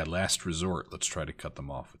 yeah, last resort. Let's try to cut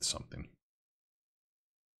them off with something.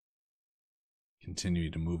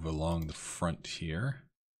 Continue to move along the front here.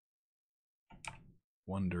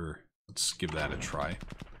 Wonder, let's give that a try.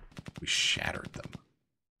 We shattered them.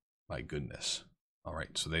 My goodness. All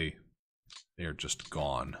right, so they are just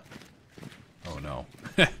gone. Oh no.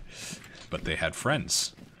 But they had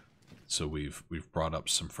friends. So we've brought up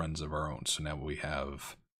some friends of our own. So now we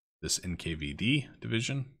have this NKVD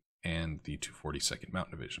division and the 242nd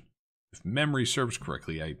Mountain Division. If memory serves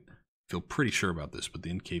correctly, I feel pretty sure about this, but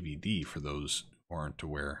the NKVD, for those who aren't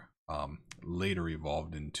aware, later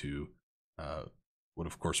evolved into what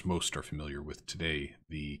of course most are familiar with today,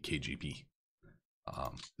 the KGB.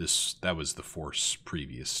 That was the force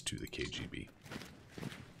previous to the KGB.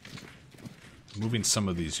 Moving some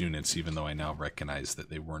of these units, even though I now recognize that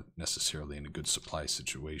they weren't necessarily in a good supply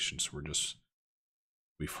situation, so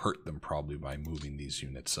we've hurt them probably by moving these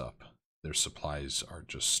units up. Their supplies are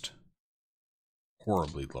just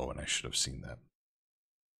horribly low, and I should have seen that.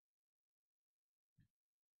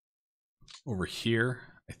 Over here,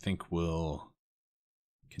 I think we'll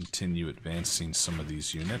continue advancing some of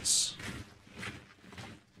these units.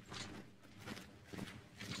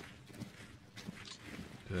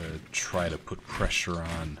 To try to put pressure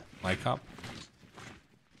on Mykop.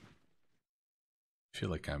 feel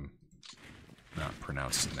like I'm not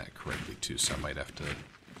pronouncing that correctly too, so I might have to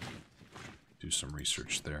do some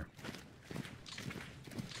research there.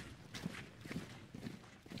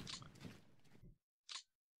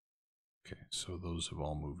 Okay, so those have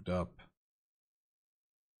all moved up.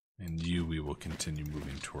 And we will continue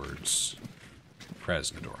moving towards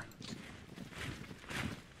Krasnodar.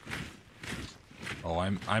 Oh,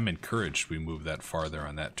 I'm encouraged we move that farther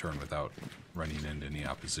on that turn without running into any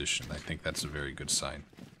opposition. I think that's a very good sign.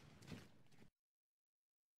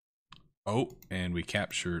 Oh, and we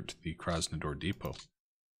captured the Krasnodar depot.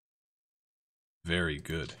 Very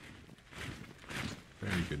good.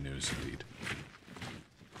 Very good news indeed.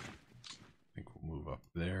 I think we'll move up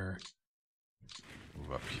there.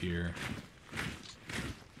 Move up here.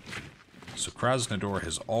 So Krasnodar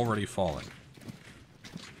has already fallen.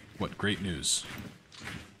 What great news.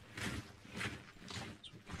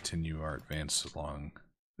 So we continue our advance along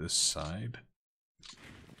this side.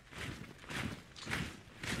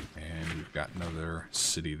 And we've got another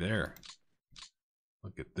city there.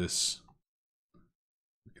 Look at this.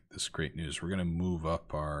 Look at this great news. We're going to move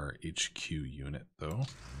up our HQ unit, though.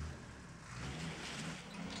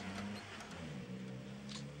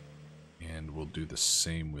 And we'll do the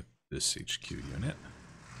same with this HQ unit.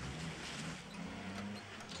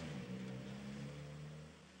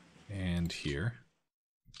 And here.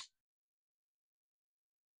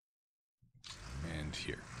 And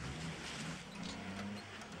here.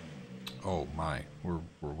 Oh my, we're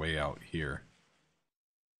way out here.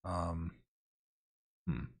 I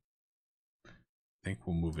think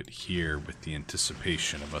we'll move it here with the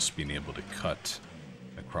anticipation of us being able to cut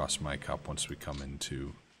across my cup once we come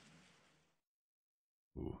into...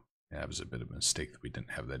 Ooh, yeah, it was a bit of a mistake that we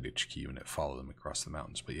didn't have that HQ unit follow them across the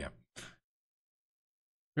mountains, but yeah.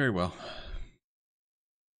 Very well.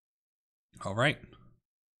 Alright.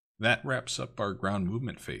 That wraps up our ground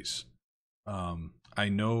movement phase. I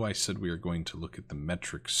know I said we are going to look at the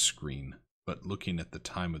metrics screen, but looking at the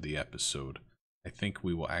time of the episode, I think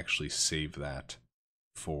we will actually save that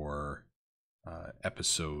for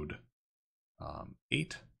episode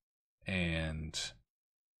 8, and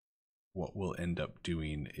what we'll end up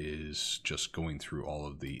doing is just going through all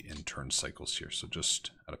of the intern cycles here. So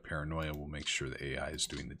just out of paranoia, we'll make sure the AI is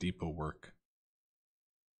doing the depot work,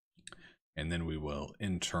 and then we will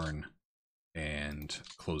intern and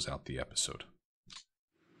close out the episode.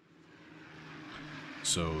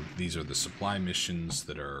 So these are the supply missions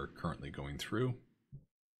that are currently going through.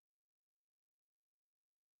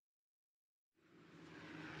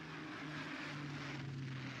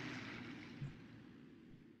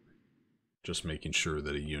 Just making sure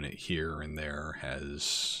that a unit here and there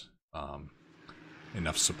has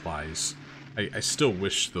enough supplies. I still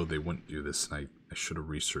wish, though, they wouldn't do this, and I should have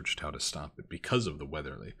researched how to stop it because of the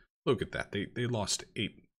weather. Look at that. They lost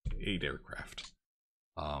eight aircraft.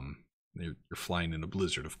 You're flying in a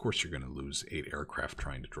blizzard. Of course you're going to lose 8 aircraft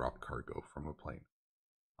trying to drop cargo from a plane.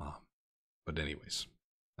 But anyways,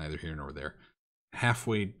 neither here nor there.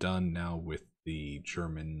 Halfway done now with the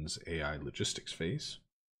Germans' AI logistics phase.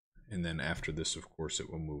 And then after this, of course,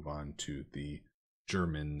 it will move on to the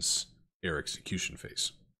Germans' air execution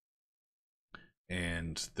phase.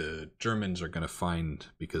 And the Germans are going to find,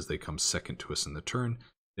 because they come second to us in the turn,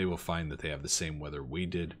 they will find that they have the same weather we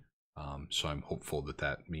did. So I'm hopeful that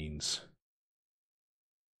that means...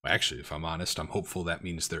 Well, actually, if I'm honest, I'm hopeful that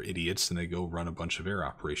means they're idiots and they go run a bunch of air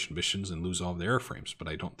operation missions and lose all of their airframes. But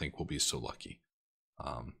I don't think we'll be so lucky.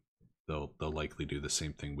 They'll likely do the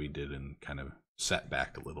same thing we did and kind of sat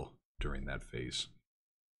back a little during that phase.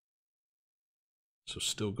 So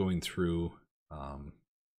still going through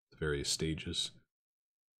the various stages.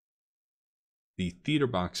 The theater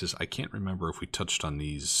boxes, I can't remember if we touched on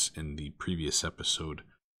these in the previous episode.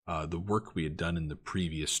 The work we had done in the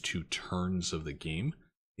previous 2 turns of the game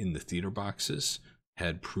in the theater boxes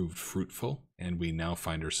had proved fruitful, and we now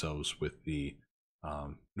find ourselves with the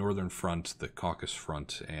Northern Front, the Caucasus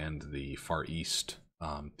Front, and the Far East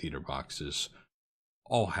theater boxes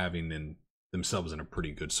all having themselves in a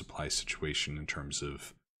pretty good supply situation in terms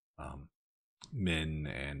of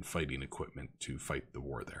men and fighting equipment to fight the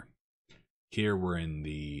war there. Here we're in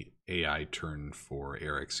the AI turn for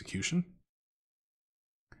air execution.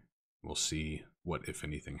 We'll see what, if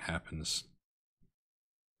anything, happens.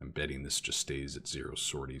 I'm betting this just stays at 0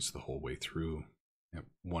 sorties the whole way through. Yep,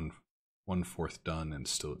 1/4 done and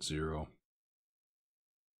still at 0.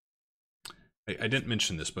 I didn't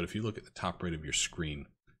mention this, but if you look at the top right of your screen,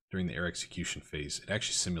 during the air execution phase, it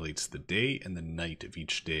actually simulates the day and the night of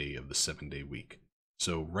each day of the 7-day week.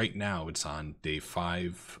 So right now it's on day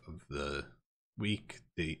 5 of the week,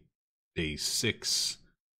 day 6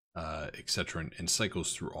 etc., and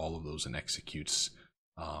cycles through all of those and executes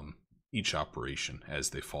each operation as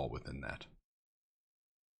they fall within that.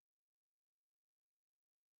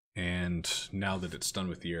 And now that it's done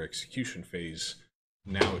with the air execution phase,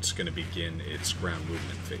 now it's going to begin its ground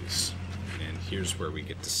movement phase. And here's where we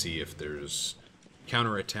get to see if there's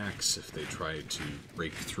counterattacks, if they try to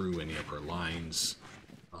break through any of our lines,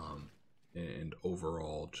 and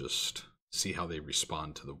overall just see how they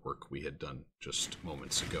respond to the work we had done just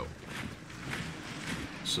moments ago.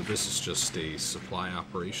 So this is just a supply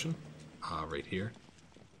operation right here,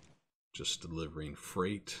 just delivering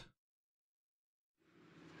freight.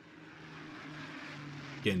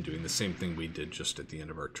 Again, doing the same thing we did just at the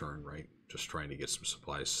end of our turn, right? Just trying to get some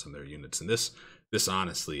supplies to some of their units. And this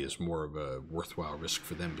honestly is more of a worthwhile risk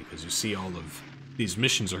for them, because you see all of these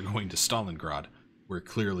missions are going to Stalingrad, where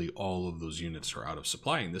clearly all of those units are out of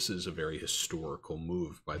supply. And this is a very historical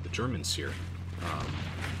move by the Germans here.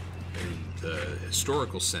 In the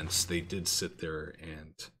historical sense, they did sit there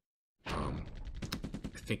and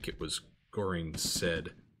I think it was Göring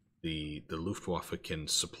said the Luftwaffe can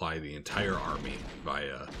supply the entire army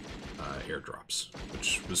via airdrops,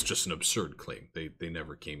 which was just an absurd claim. They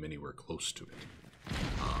never came anywhere close to it.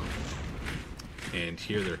 And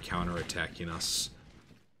here they're counterattacking us.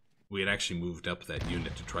 We had actually moved up that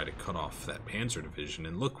unit to try to cut off that Panzer division,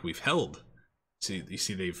 and look, we've held. See, you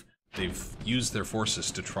see, they've used their forces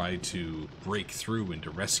to try to break through and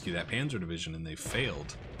to rescue that Panzer division, and they've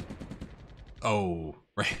failed. Oh,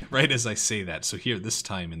 right as I say that. So here, this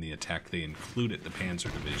time in the attack, they included the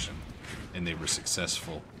Panzer division, and they were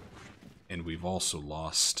successful. And we've also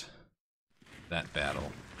lost that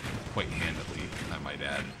battle quite handily, I might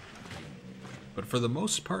add. But for the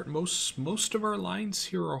most part, most of our lines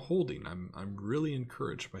here are holding. I'm really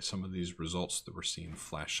encouraged by some of these results that we're seeing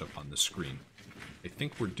flash up on the screen. I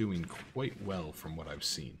think we're doing quite well from what I've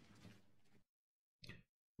seen.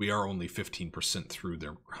 We are only 15% through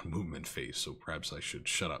their ground movement phase, so perhaps I should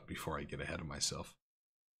shut up before I get ahead of myself.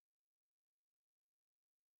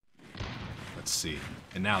 Let's see.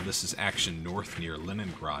 And now this is action north near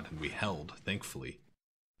Leningrad, and we held, thankfully.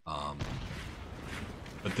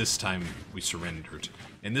 But this time we surrendered.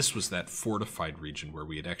 And this was that fortified region where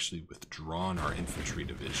we had actually withdrawn our infantry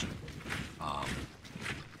division.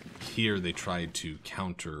 Here they tried to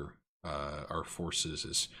counter our forces,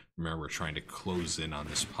 as remember, we're trying to close in on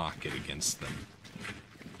this pocket against them.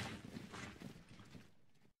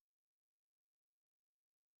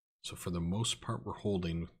 So for the most part we're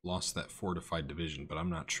holding, lost that fortified division, but I'm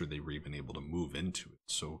not sure they were even able to move into it.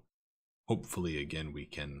 So hopefully again we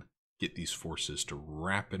can get these forces to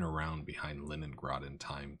wrap in around behind Leningrad in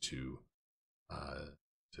time to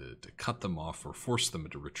cut them off or force them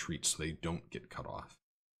into retreat so they don't get cut off.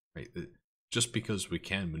 Right? Just because we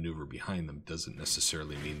can maneuver behind them doesn't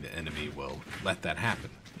necessarily mean the enemy will let that happen.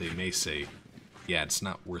 They may say, yeah, it's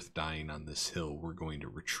not worth dying on this hill, we're going to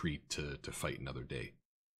retreat to fight another day.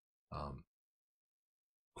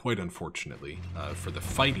 Quite unfortunately, for the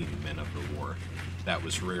fighting men of the war, that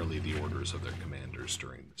was rarely the orders of their commanders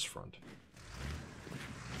during this front.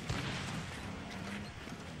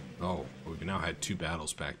 Oh, we've now had 2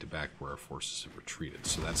 battles back to back where our forces have retreated,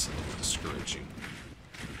 so that's a little discouraging.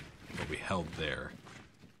 But we held there.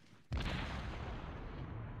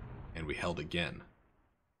 And we held again.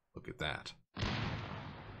 Look at that.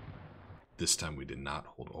 This time we did not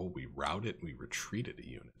hold. Oh, we routed and we retreated a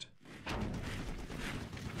unit.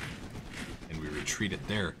 And we retreated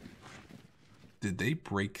there. Did they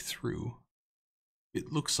break through?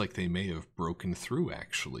 It looks like they may have broken through,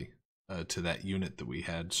 actually, to that unit that we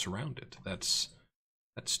had surrounded. That's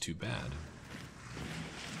too bad.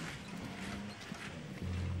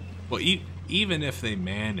 Well, even if they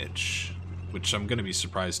manage, which I'm going to be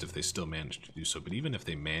surprised if they still manage to do so, but even if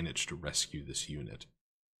they manage to rescue this unit,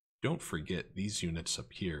 don't forget these units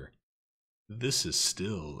up here. This is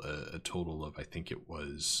still a total of, I think it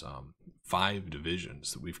was 5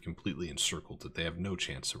 divisions that we've completely encircled that they have no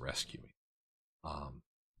chance of rescuing.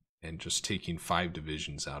 And just taking 5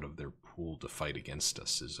 divisions out of their pool to fight against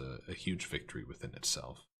us is a huge victory within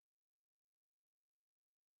itself.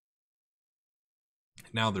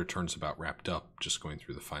 Now their turn's about wrapped up, just going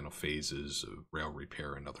through the final phases of rail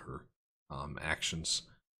repair and other actions,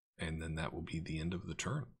 and then that will be the end of the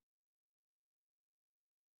turn.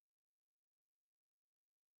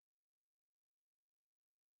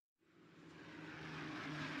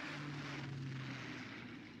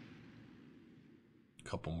 A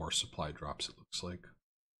couple more supply drops, it looks like.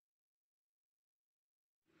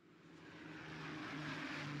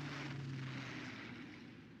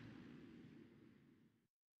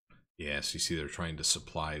 Yes, you see they're trying to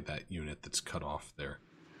supply that unit that's cut off there.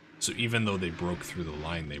 So even though they broke through the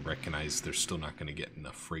line, they recognize they're still not going to get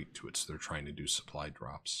enough freight to it, so they're trying to do supply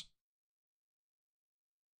drops.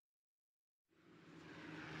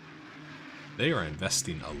 They are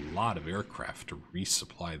investing a lot of aircraft to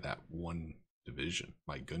resupply that one division.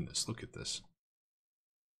 My goodness, look at this.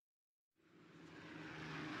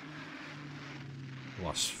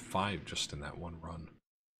 Lost 5 just in that one run.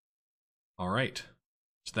 Alright,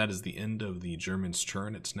 so that is the end of the Germans'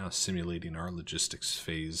 turn. It's now simulating our logistics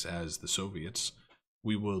phase as the Soviets.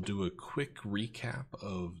 We will do a quick recap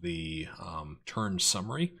of the turn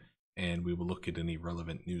summary, and we will look at any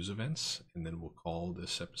relevant news events, and then we'll call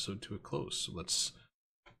this episode to a close. So let's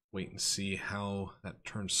wait and see how that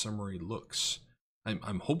turn summary looks.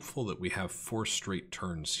 I'm hopeful that we have 4 straight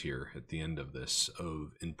turns here at the end of this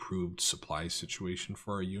of improved supply situation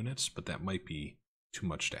for our units, but that might be too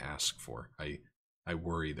much to ask for. I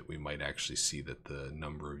worry that we might actually see that the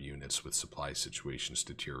number of units with supply situations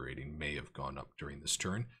deteriorating may have gone up during this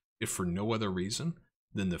turn, if for no other reason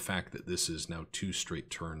than the fact that this is now 2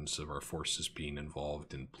 straight turns of our forces being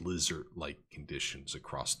involved in blizzard-like conditions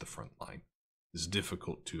across the front line. It's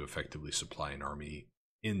difficult to effectively supply an army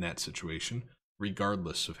in that situation,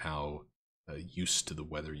 regardless of how used to the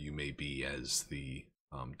weather you may be as the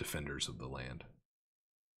defenders of the land.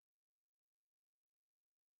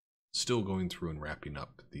 Still going through and wrapping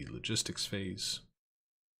up the logistics phase.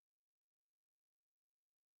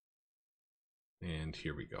 And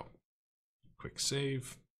here we go. Quick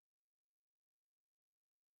save.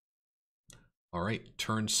 All right,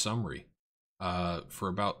 turn summary. For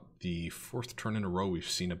about the 4th turn in a row, we've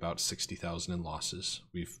seen about 60,000 in losses.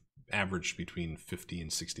 We've averaged between 50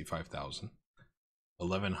 and 65,000.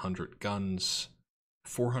 1,100 guns,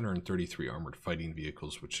 433 armored fighting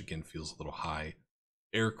vehicles, which again feels a little high.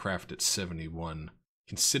 Aircraft at 71,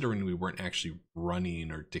 considering we weren't actually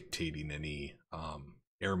running or dictating any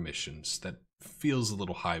air missions. That feels a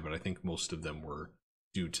little high, but I think most of them were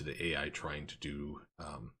due to the AI trying to do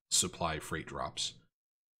supply freight drops.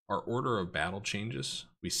 Our order of battle changes.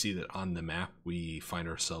 We see that on the map we find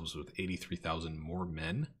ourselves with 83,000 more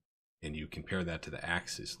men, and you compare that to the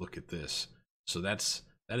Axis. Look at this. So that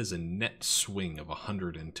is a net swing of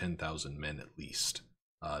 110,000 men at least.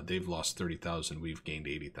 They've lost 30,000, we've gained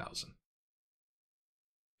 80,000.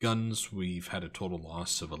 Guns, we've had a total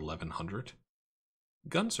loss of 1,100.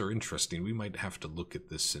 Guns are interesting. We might have to look at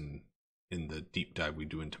this in the deep dive we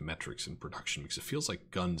do into metrics and production, because it feels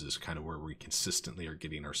like guns is kind of where we consistently are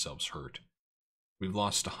getting ourselves hurt. We've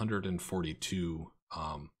lost 142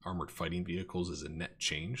 armored fighting vehicles as a net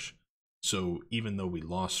change. So even though we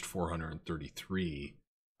lost 433,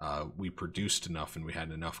 we produced enough and we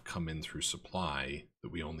had enough come in through supply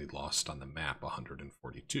that we only lost on the map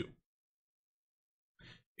 142.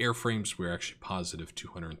 Airframes, we're actually positive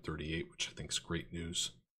 238, which I think is great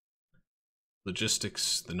news.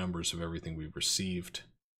 Logistics, the numbers of everything we've received.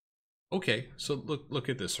 Okay, so look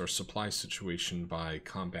at this, our supply situation by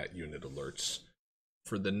combat unit alerts.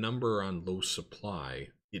 For the number on low supply,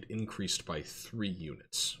 it increased by 3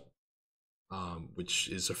 units, which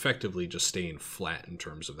is effectively just staying flat in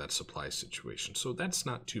terms of that supply situation. So that's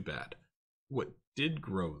not too bad. What did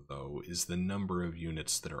grow, though, is the number of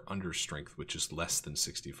units that are under strength, which is less than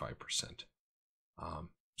 65%.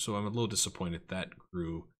 So I'm a little disappointed that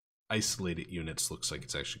grew. Isolated units looks like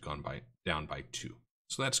it's actually gone down by 2.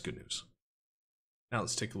 So that's good news. Now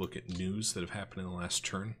let's take a look at news that have happened in the last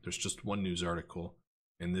turn. There's just one news article,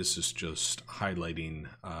 and this is just highlighting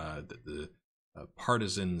that the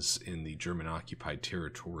partisans in the German-occupied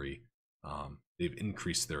territory, they've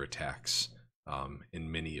increased their attacks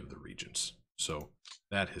in many of the regions. So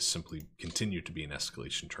that has simply continued to be an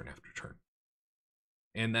escalation turn after turn.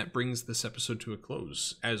 And that brings this episode to a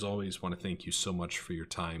close. As always, want to thank you so much for your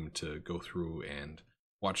time to go through and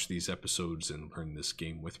watch these episodes and learn this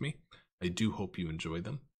game with me. I do hope you enjoy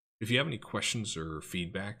them. If you have any questions or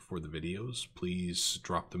feedback for the videos, please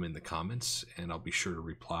drop them in the comments, and I'll be sure to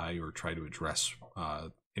reply or try to address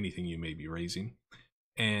anything you may be raising.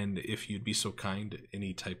 And if you'd be so kind,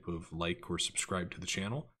 any type of like or subscribe to the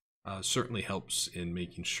channel certainly helps in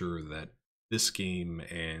making sure that this game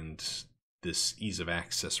and this ease of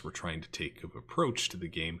access we're trying to take of approach to the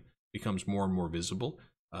game becomes more and more visible,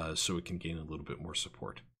 so it can gain a little bit more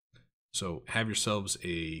support. So have yourselves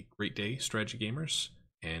a great day, strategy gamers,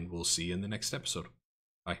 and we'll see you in the next episode.